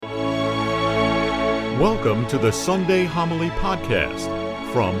Welcome to the Sunday Homily Podcast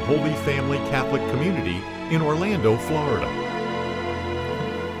from Holy Family Catholic Community in Orlando, Florida.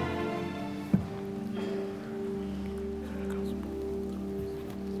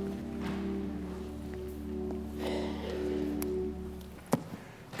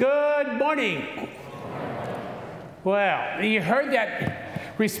 Good morning. Well, you heard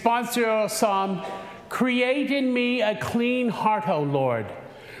that responsorial psalm, "Create in me a clean heart, O Lord."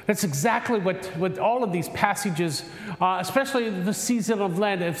 That's exactly what all of these passages, especially the season of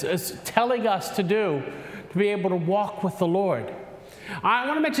Lent, is telling us to do, to be able to walk with the Lord. I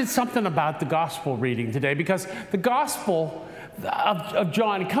want to mention something about the gospel reading today, because the gospel of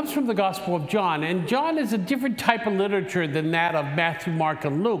John, it comes from the Gospel of John, and John is a different type of literature than that of Matthew, Mark,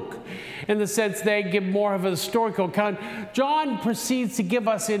 and Luke, in the sense they give more of a historical account. John proceeds to give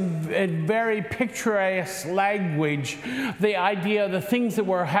us in very picturesque language the idea of the things that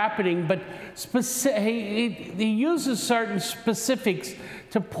were happening, but he uses certain specifics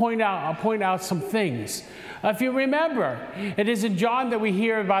to point out some things. If you remember, it is in John that we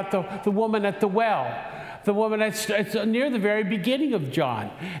hear about the woman at the well. The woman, it's near the very beginning of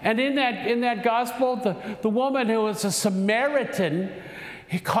John. And in that gospel, the woman who is a Samaritan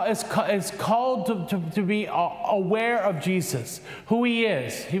is called to be aware of Jesus, who he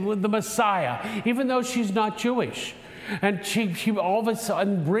is, the Messiah, even though she's not Jewish. And she all of a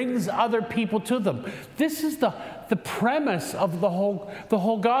sudden brings other people to them. This is the premise of the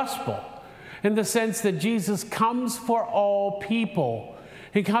whole gospel, in the sense that Jesus comes for all people.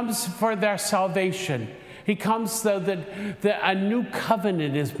 He comes for their salvation. He comes so that a new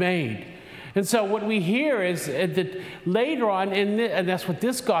covenant is made. And so what we hear is that later on, and that's what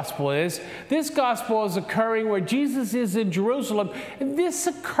this gospel is occurring where Jesus is in Jerusalem, and this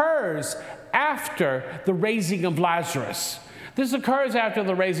occurs after the raising of Lazarus. This occurs after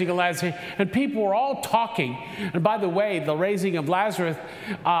the raising of Lazarus, and people were all talking. And by the way, the raising of Lazarus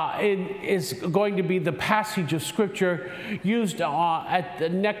is going to be the passage of Scripture used at the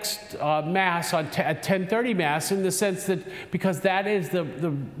next Mass, at 10:30 Mass, in the sense that, because that is the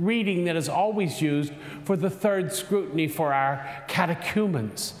reading that is always used for the third scrutiny for our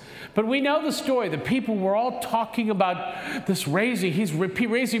catechumens. But we know the story. The people were all talking about this raising. He's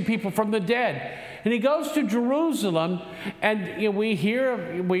raising people from the dead. And he goes to Jerusalem, and we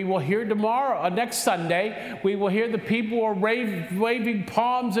will hear tomorrow, next Sunday, we will hear the people are waving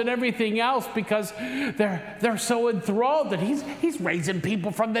palms and everything else, because they're so enthralled that he's raising people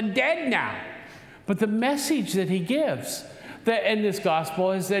from the dead now. But the message that he gives in this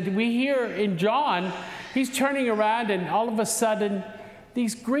gospel is that we hear in John, he's turning around, and all of a sudden,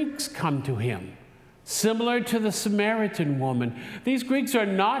 these Greeks come to him, similar to the Samaritan woman. These Greeks are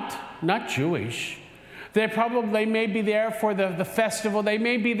not Jewish. They may be there for the festival. They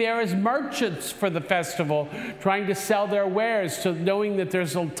may be there as merchants for the festival, trying to sell their wares, knowing that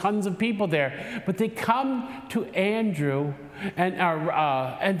there's tons of people there. But they come to Andrew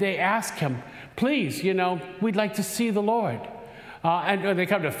and they ask him, "Please, we'd like to see the Lord." And they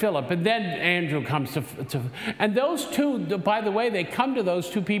come to Philip, and then Andrew comes to and those two, by the way, they come to those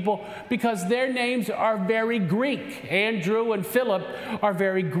two people because their names are very Greek. Andrew and Philip are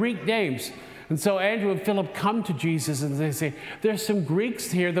very Greek names. And so Andrew and Philip come to Jesus, and they say, "There's some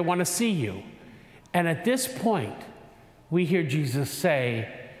Greeks here that want to see you." And at this point, we hear Jesus say,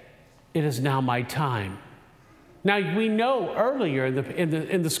 "It is now my time." Now, we know earlier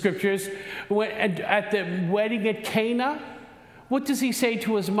in the Scriptures, at the wedding at Cana, what does he say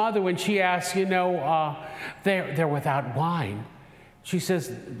to his mother when she asks, they're without wine? She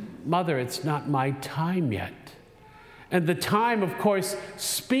says, "Mother, it's not my time yet." And the time, of course,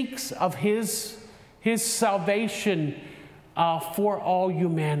 speaks of his salvation for all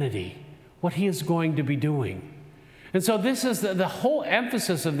humanity, what he is going to be doing. And so this is the whole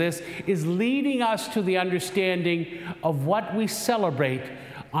emphasis of this is leading us to the understanding of what we celebrate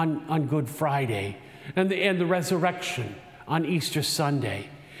on Good Friday and the resurrection on Easter Sunday,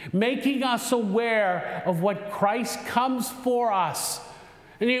 making us aware of what Christ comes for us.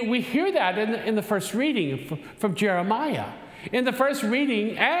 And we hear that in the first reading from Jeremiah, in the first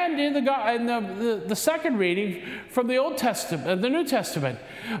reading, and in the second reading from the Old Testament, the New Testament.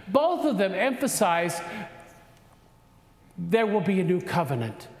 Both of them emphasize there will be a new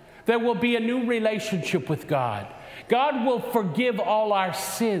covenant. There will be a new relationship with God. God will forgive all our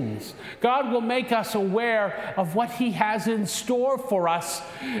sins. God will make us aware of what he has in store for us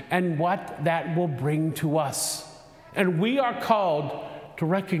and what that will bring to us. And we are called to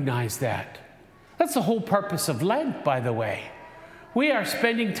recognize that. That's the whole purpose of Lent, by the way. We are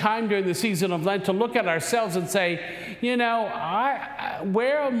spending time during the season of Lent to look at ourselves and say,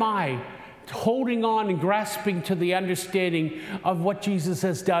 where am I holding on and grasping to the understanding of what Jesus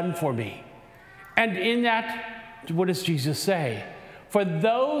has done for me. And in that, what does Jesus say? For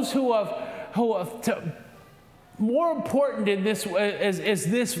those who have more important in this is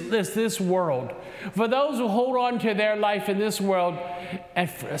this world. For those who hold on to their life in this world and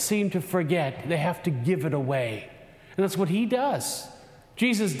seem to forget, they have to give it away. And that's what he does.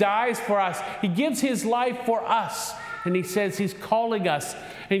 Jesus dies for us. He gives his life for us. And he says he's calling us.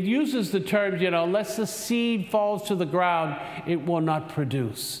 And he uses the terms, unless the seed falls to the ground, it will not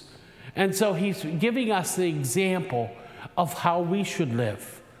produce. And so he's giving us the example of how we should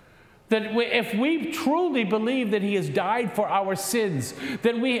live. That if we truly believe that he has died for our sins,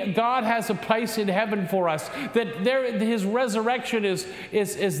 that God has a place in heaven for us, that his resurrection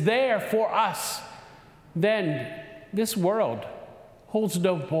is there for us, then this world holds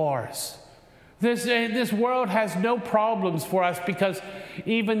no bars. This world has no problems for us, because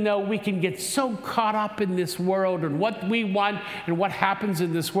even though we can get so caught up in this world and what we want and what happens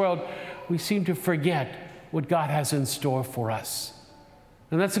in this world, we seem to forget what God has in store for us.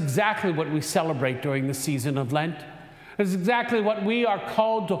 And that's exactly what we celebrate during the season of Lent. It's exactly what we are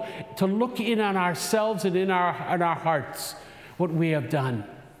called to look in on ourselves and in our hearts, what we have done.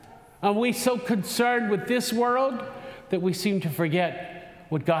 Are we so concerned with this world that we seem to forget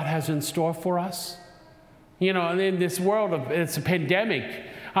what God has in store for us? In this world it's a pandemic.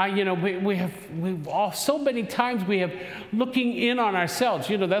 So many times we have looking in on ourselves.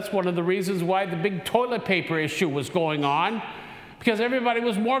 That's one of the reasons why the big toilet paper issue was going on, because everybody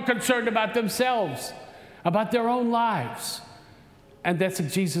was more concerned about themselves, about their own lives. And that's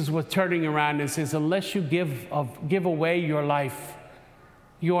what Jesus was turning around and says, unless you give away your life,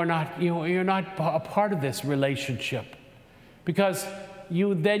 you're not a part of this relationship. Because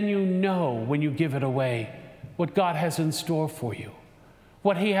when you give it away, what God has in store for you,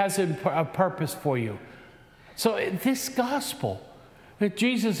 what he has in a purpose for you. So this gospel, that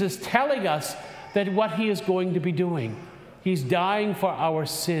Jesus is telling us that what he is going to be doing, he's dying for our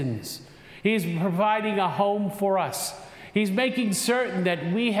sins. He's providing a home for us. He's making certain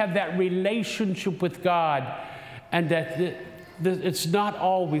that we have that relationship with God, and that it's not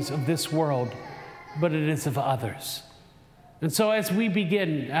always of this world, but it is of others. And so as we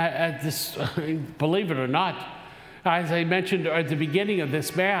begin at this, believe it or not, as I mentioned at the beginning of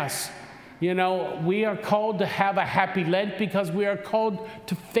this Mass, we are called to have a happy Lent, because we are called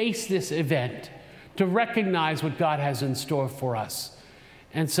to face this event, to recognize what God has in store for us.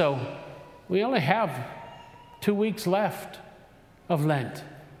 And so we only have 2 weeks left of Lent.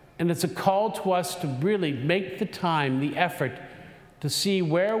 And it's a call to us to really make the time, the effort, to see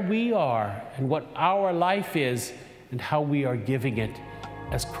where we are and what our life is and how we are giving it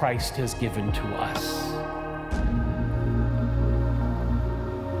as Christ has given to us.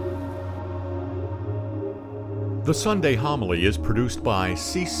 The Sunday Homily is produced by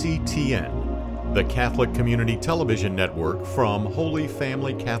CCTN, the Catholic Community Television Network from Holy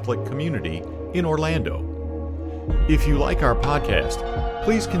Family Catholic Community in Orlando. If you like our podcast,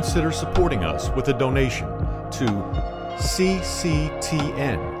 please consider supporting us with a donation to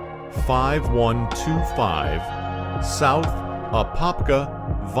CCTN 5125 South Apopka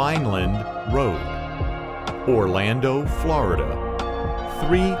Vineland Road, Orlando, Florida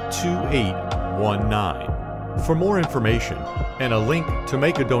 32819. For more information and a link to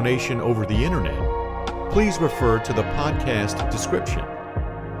make a donation over the internet, please refer to the podcast description.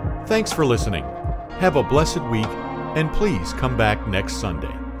 Thanks for listening. Have a blessed week, and please come back next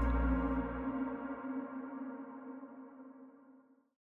Sunday.